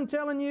 And I'm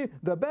telling you,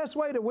 the best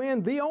way to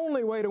win, the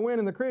only way to win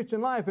in the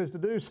Christian life is to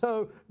do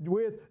so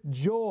with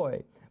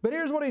joy. But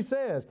here's what he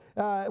says.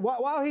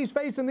 While he's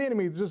facing the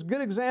enemy, there's a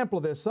good example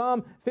of this.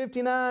 Psalm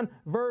 59,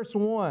 verse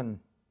 1.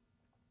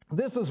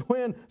 This is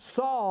when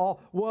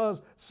Saul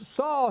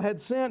had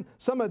sent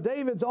some of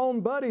David's own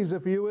buddies,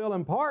 if you will,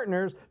 and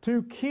partners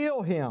to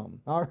kill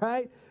him, all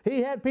right?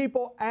 He had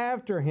people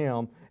after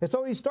him. And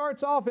so he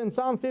starts off in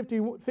Psalm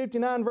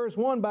 59, verse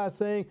 1 by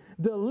saying,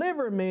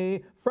 deliver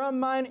me from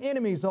mine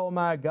enemies, O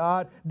my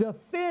God.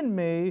 Defend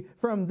me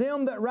from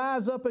them that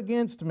rise up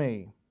against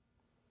me.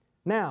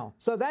 Now,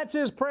 so that's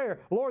his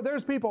prayer. Lord,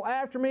 there's people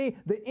after me.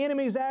 The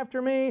enemy's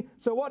after me.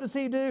 So what does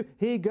he do?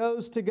 He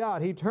goes to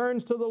God. He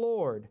turns to the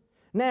Lord.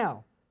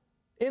 Now,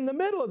 in the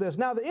middle of this,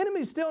 now the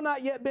enemy's still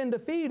not yet been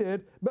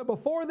defeated, but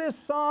before this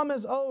psalm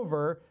is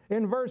over,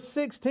 in verse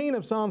 16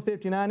 of Psalm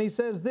 59, he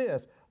says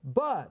this,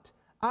 "But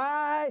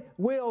I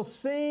will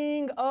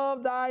sing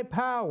of thy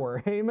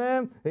power."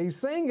 Amen. He's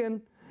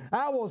singing.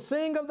 "I will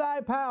sing of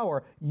thy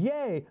power.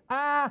 Yea,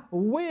 I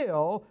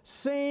will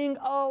sing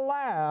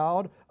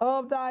aloud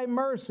of thy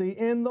mercy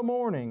in the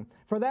morning.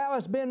 For thou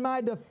hast been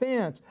my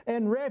defense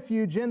and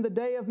refuge in the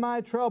day of my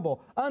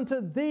trouble.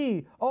 Unto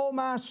thee, O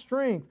my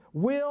strength,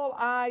 will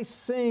I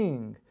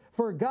sing.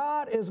 For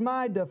God is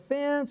my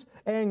defense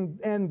and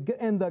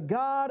the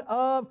God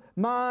of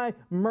my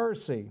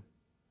mercy."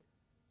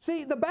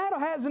 See, the battle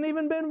hasn't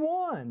even been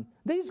won.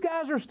 These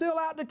guys are still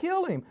out to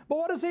kill him. But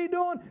what is he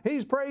doing?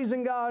 He's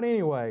praising God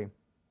anyway.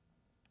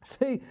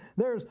 See,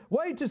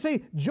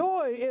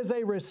 joy is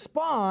a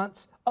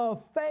response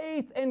of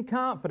faith and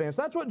confidence.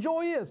 That's what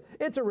joy is.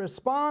 It's a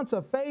response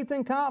of faith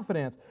and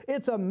confidence.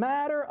 It's a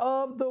matter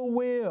of the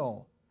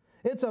will.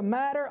 It's a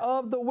matter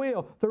of the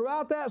will.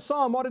 Throughout that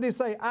psalm, what did he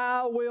say?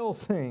 I will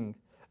sing.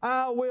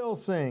 I will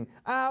sing.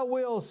 I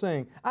will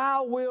sing.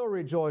 I will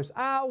rejoice.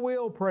 I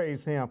will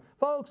praise Him.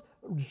 Folks,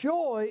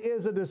 joy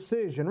is a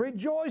decision.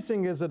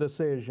 Rejoicing is a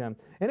decision.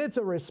 And it's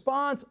a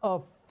response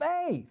of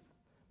faith,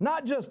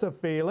 not just a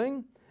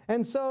feeling.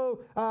 And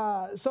so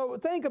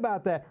think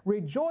about that.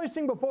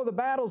 Rejoicing before the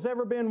battle's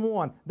ever been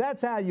won.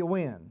 That's how you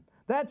win.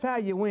 That's how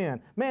you win.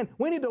 Man,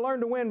 we need to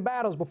learn to win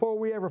battles before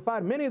we ever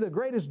fight. Many of the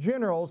greatest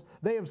generals,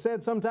 they have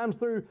said sometimes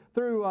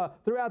throughout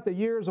the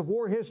years of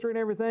war history and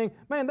everything,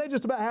 man, they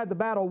just about had the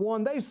battle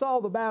won. They saw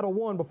the battle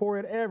won before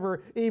it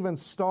ever even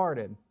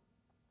started.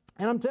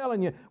 And I'm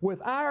telling you, with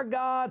our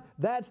God,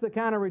 that's the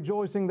kind of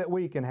rejoicing that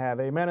we can have,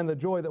 amen, and the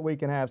joy that we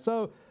can have.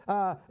 So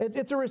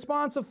it's a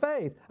response of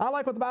faith. I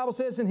like what the Bible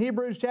says in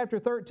Hebrews chapter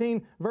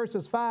 13,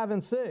 verses 5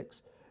 and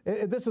 6.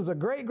 This is a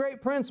great,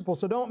 great principle,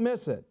 so don't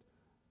miss it.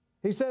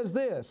 He says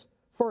this,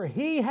 For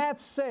he hath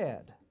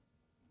said,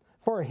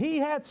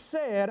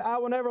 I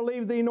will never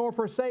leave thee nor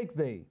forsake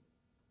thee,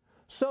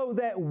 so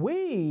that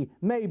we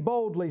may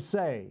boldly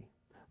say,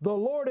 The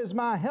Lord is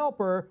my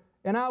helper,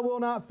 and I will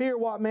not fear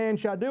what man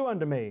shall do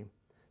unto me.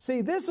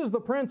 See, this is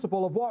the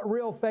principle of what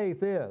real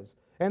faith is,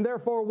 and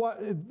therefore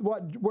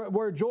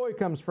where joy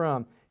comes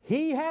from.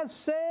 He hath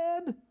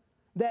said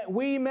that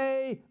we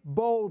may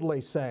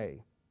boldly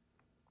say.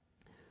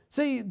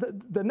 See,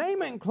 the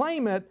name it and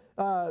claim it,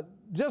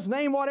 just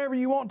name whatever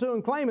you want to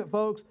and claim it,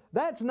 folks,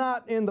 that's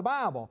not in the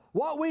Bible.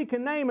 What we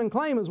can name and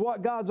claim is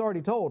what God's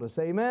already told us,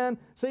 amen?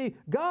 See,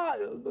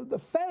 the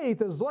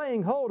faith is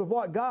laying hold of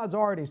what God's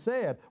already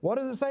said. What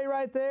does it say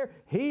right there?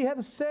 He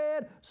hath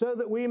said so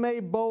that we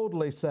may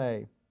boldly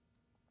say.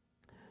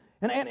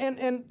 And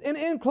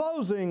in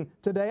closing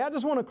today, I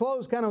just want to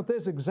close kind of with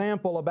this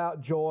example about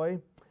joy.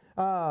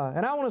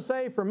 And I want to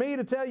say, for me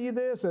to tell you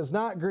this is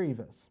not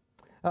grievous.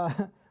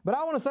 But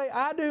I want to say,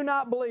 I do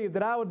not believe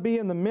that I would be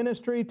in the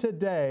ministry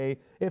today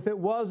if it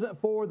wasn't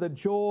for the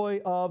joy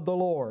of the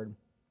Lord.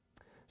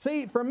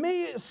 See, for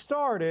me, it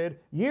started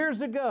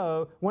years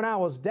ago when I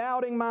was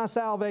doubting my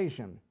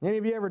salvation. Any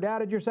of you ever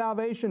doubted your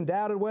salvation?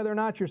 Doubted whether or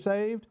not you're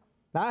saved?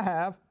 I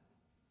have.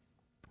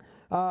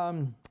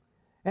 And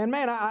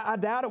man, I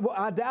doubted,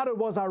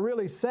 was I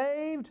really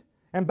saved?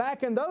 And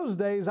back in those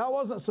days, I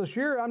wasn't so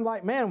sure. I'm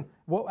like, man,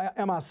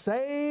 am I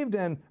saved?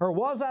 Or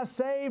was I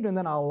saved and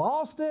then I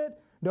lost it?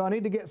 Do I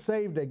need to get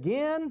saved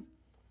again?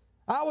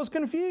 I was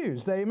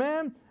confused,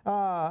 amen?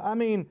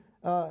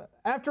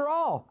 After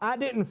all, I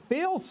didn't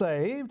feel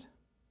saved,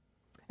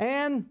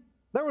 and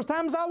there was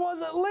times I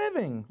wasn't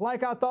living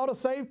like I thought a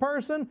saved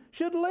person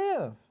should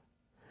live.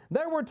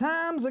 There were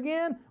times,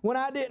 again, when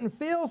I didn't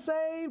feel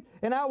saved,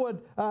 and I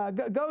would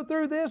go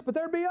through this, but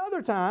there'd be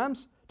other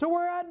times to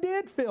where I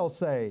did feel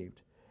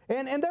saved.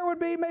 And there would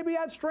be, maybe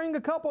I'd string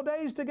a couple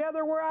days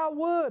together where I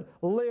would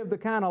live the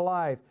kind of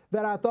life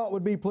that I thought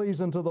would be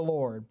pleasing to the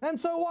Lord. And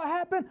so what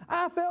happened?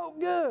 I felt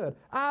good.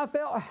 I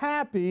felt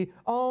happy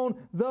on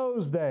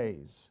those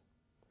days.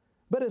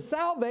 But is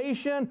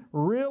salvation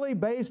really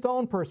based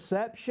on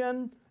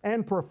perception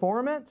and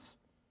performance?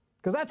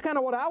 Because that's kind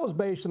of what I was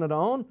basing it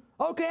on.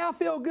 Okay, I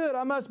feel good.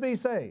 I must be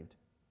saved.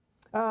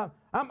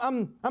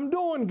 I'm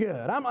doing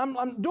good.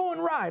 I'm doing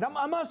right.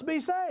 I must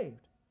be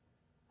saved.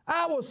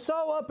 I was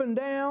so up and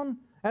down.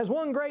 As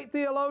one great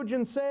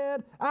theologian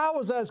said, I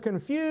was as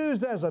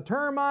confused as a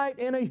termite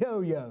in a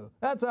yo-yo.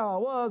 That's how I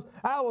was.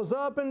 I was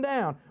up and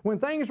down. When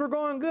things were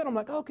going good, I'm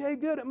like, okay,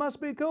 good, it must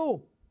be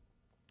cool.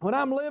 When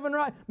I'm living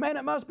right, man,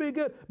 it must be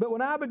good. But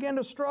when I began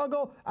to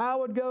struggle, I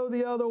would go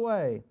the other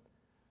way.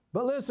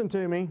 But listen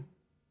to me.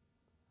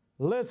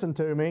 Listen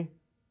to me.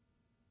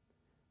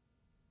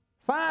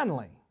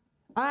 Finally,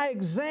 I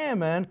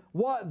examine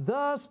what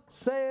thus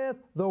saith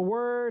the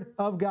Word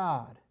of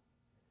God.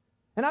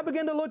 And I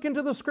began to look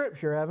into the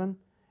Scripture, Evan,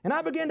 and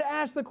I began to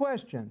ask the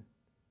question,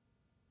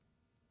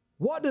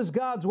 what does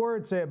God's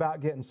Word say about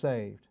getting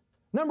saved?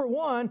 Number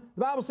one,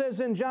 the Bible says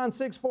in John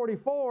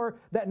 6:44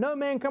 that no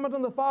man cometh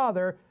unto the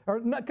Father, or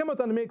not cometh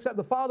unto me except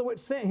the Father which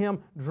sent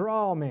him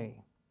draw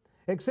me.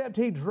 Except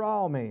he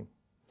draw me.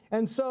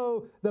 And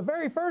so the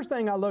very first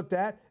thing I looked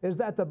at is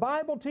that the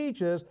Bible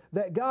teaches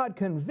that God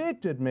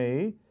convicted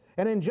me.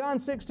 And in John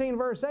 16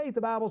 verse 8,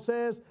 the Bible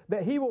says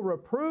that He will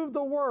reprove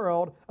the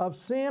world of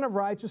sin, of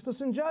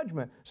righteousness, and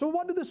judgment. So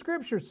what did the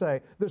Scripture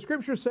say? The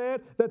Scripture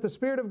said that the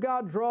Spirit of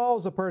God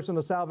draws a person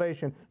to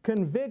salvation,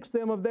 convicts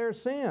them of their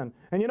sin.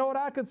 And you know what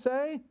I could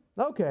say?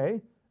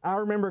 Okay, I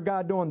remember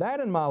God doing that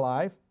in my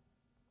life.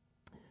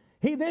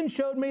 He then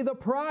showed me the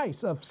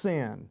price of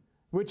sin,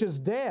 which is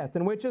death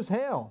and which is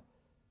hell,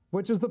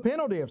 which is the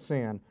penalty of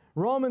sin.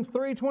 Romans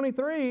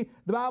 3:23,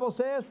 the Bible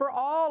says, for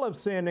all have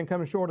sinned and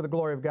come short of the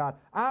glory of God.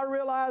 I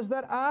realized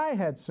that I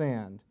had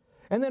sinned.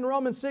 And then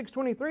Romans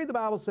 6:23, the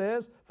Bible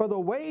says, for the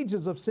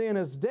wages of sin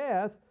is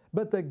death,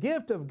 but the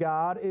gift of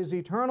God is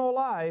eternal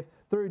life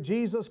through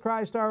Jesus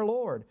Christ our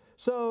Lord.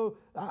 So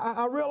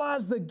I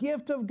realized the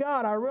gift of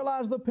God. I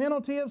realized the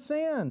penalty of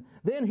sin.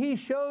 Then He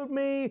showed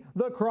me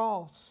the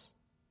cross.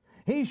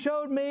 He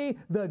showed me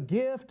the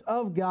gift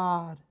of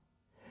God.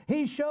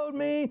 He showed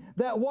me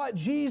that what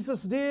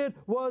Jesus did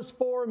was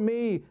for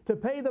me, to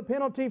pay the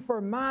penalty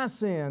for my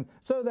sin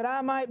so that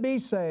I might be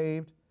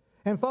saved.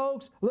 And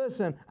folks,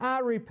 listen, I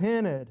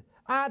repented.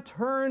 I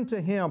turned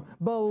to Him,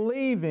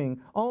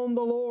 believing on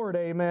the Lord,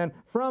 amen,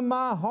 from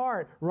my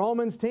heart.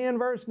 Romans 10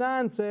 verse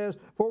 9 says,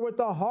 for with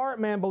the heart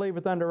man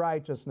believeth unto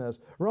righteousness.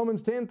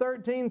 Romans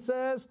 10:13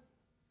 says,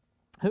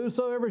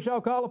 whosoever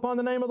shall call upon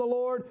the name of the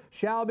Lord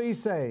shall be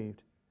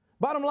saved.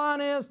 Bottom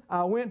line is,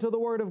 I went to the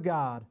Word of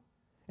God.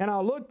 And I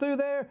looked through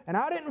there, and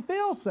I didn't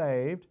feel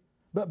saved,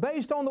 but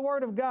based on the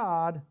Word of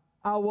God,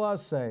 I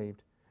was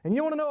saved. And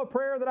you want to know a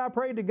prayer that I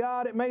prayed to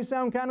God? It may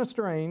sound kind of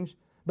strange,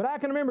 but I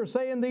can remember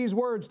saying these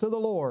words to the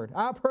Lord.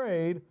 I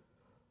prayed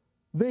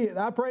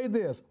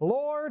this,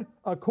 Lord,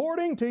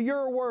 according to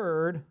your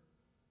Word,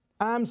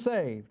 I'm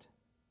saved.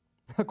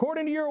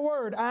 According to your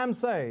Word, I'm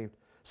saved.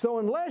 So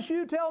unless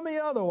you tell me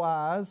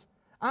otherwise,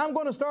 I'm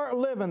going to start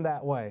living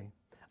that way.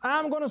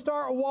 I'm going to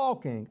start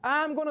walking.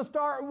 I'm going to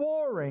start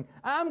warring.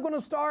 I'm going to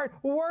start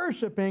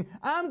worshiping.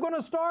 I'm going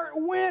to start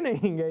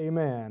winning.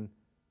 Amen.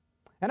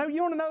 And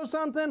you want to know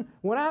something?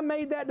 When I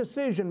made that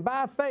decision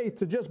by faith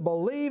to just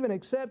believe and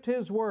accept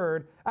His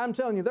Word, I'm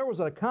telling you, there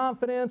was a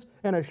confidence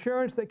and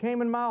assurance that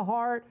came in my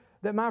heart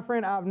that, my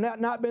friend, I've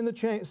not been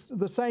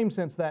the same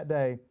since that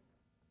day.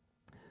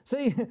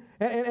 See,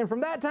 and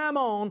from that time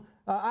on,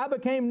 I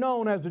became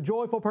known as a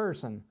joyful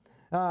person.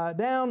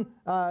 Down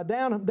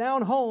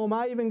home,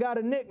 I even got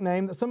a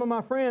nickname that some of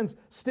my friends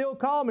still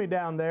call me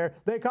down there.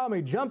 They call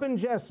me Jumpin'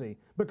 Jesse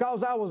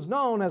because I was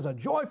known as a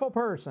joyful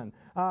person,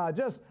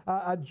 just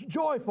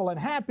joyful and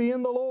happy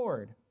in the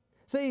Lord.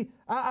 See,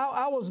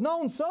 I was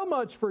known so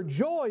much for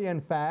joy,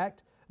 in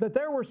fact, that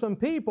there were some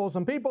people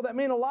that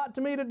mean a lot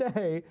to me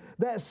today,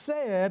 that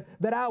said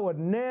that I would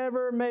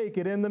never make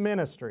it in the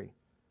ministry.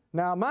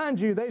 Now, mind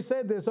you, they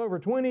said this over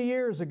 20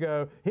 years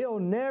ago. He'll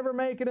never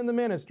make it in the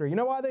ministry. You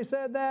know why they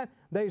said that?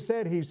 They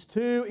said he's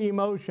too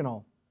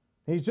emotional.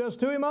 He's just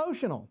too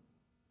emotional.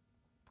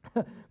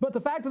 But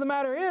the fact of the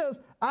matter is,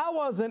 I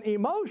wasn't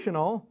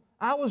emotional.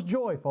 I was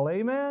joyful.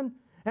 Amen?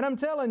 And I'm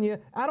telling you,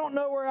 I don't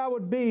know where I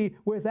would be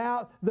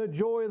without the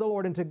joy of the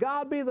Lord. And to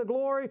God be the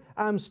glory,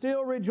 I'm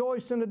still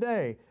rejoicing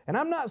today. And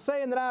I'm not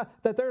saying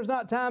that there's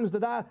not times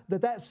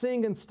that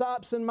singing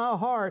stops in my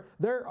heart.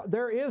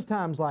 There is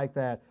times like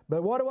that.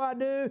 But what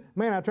do?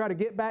 Man, I try to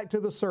get back to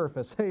the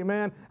surface.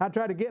 Amen. I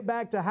try to get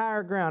back to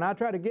higher ground. I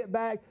try to get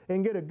back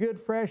and get a good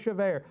fresh of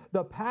air.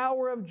 The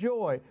power of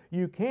joy.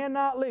 You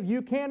cannot live.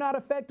 You cannot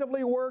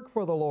effectively work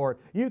for the Lord.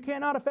 You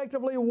cannot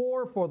effectively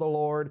war for the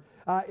Lord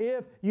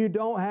if you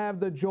don't have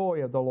the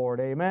joy of the Lord.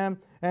 Amen.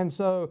 And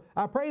so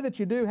I pray that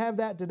you do have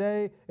that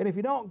today. And if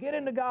you don't, get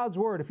into God's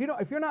Word. If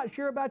you're not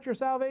sure about your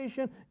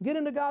salvation, get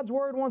into God's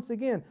Word once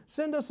again.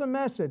 Send us a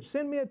message.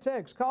 Send me a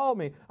text. Call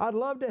me. I'd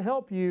love to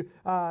help you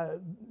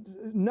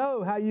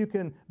know how you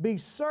can be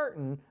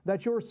certain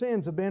that your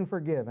sins have been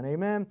forgiven.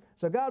 Amen.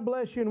 So God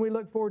bless you, and we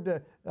look forward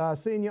to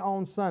seeing you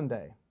on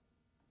Sunday.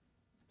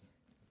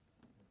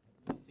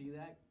 You see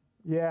that?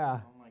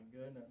 Yeah. Oh my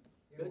goodness.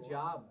 Good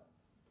job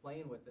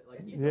playing with it.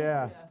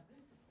 Yeah.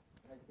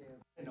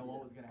 I didn't know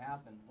what was going to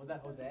happen. Was that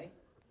Jose?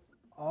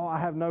 Oh, I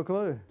have no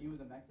clue. He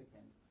was a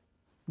Mexican.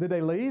 Did they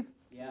leave?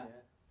 Yeah.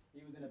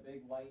 He was in a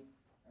big white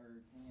or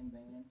tan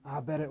van. I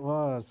bet it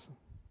was.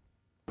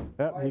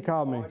 Yep, he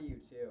called me. He called you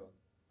too.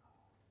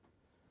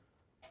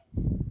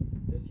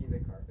 Is he the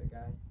carpet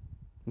guy?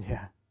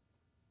 Yeah,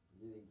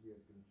 Do you think he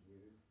was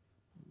confused?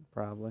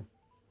 probably.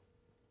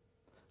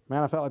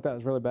 Man, I felt like that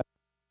was really bad.